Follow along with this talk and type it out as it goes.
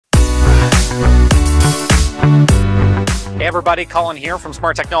Hey everybody, Colin here from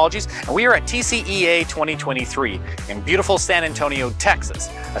Smart Technologies, and we are at TCEA 2023 in beautiful San Antonio, Texas,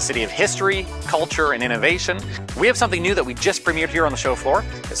 a city of history, culture, and innovation. We have something new that we just premiered here on the show floor.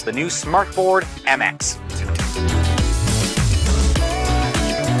 It's the new Smartboard MX.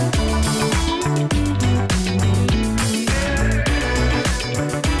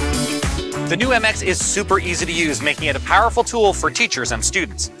 The new MX is super easy to use, making it a powerful tool for teachers and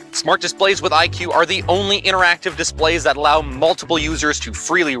students. Smart displays with iQ are the only interactive displays that allow multiple users to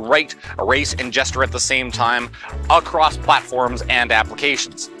freely write, erase, and gesture at the same time across platforms and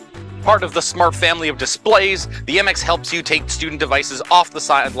applications. Part of the Smart family of displays, the MX helps you take student devices off the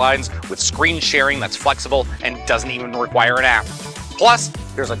sidelines with screen sharing that's flexible and doesn't even require an app. Plus,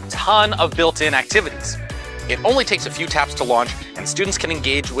 there's a ton of built-in activities. It only takes a few taps to launch, and students can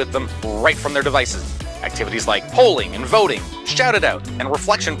engage with them right from their devices. Activities like polling and voting, shout it out, and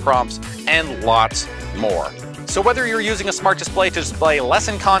reflection prompts, and lots more. So whether you're using a smart display to display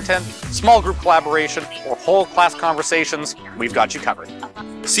lesson content, small group collaboration, or whole class conversations, we've got you covered.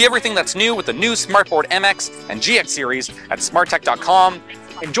 See everything that's new with the new Smartboard MX and GX series at smarttech.com,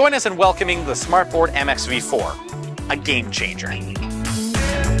 and join us in welcoming the Smartboard MX V4, a game changer.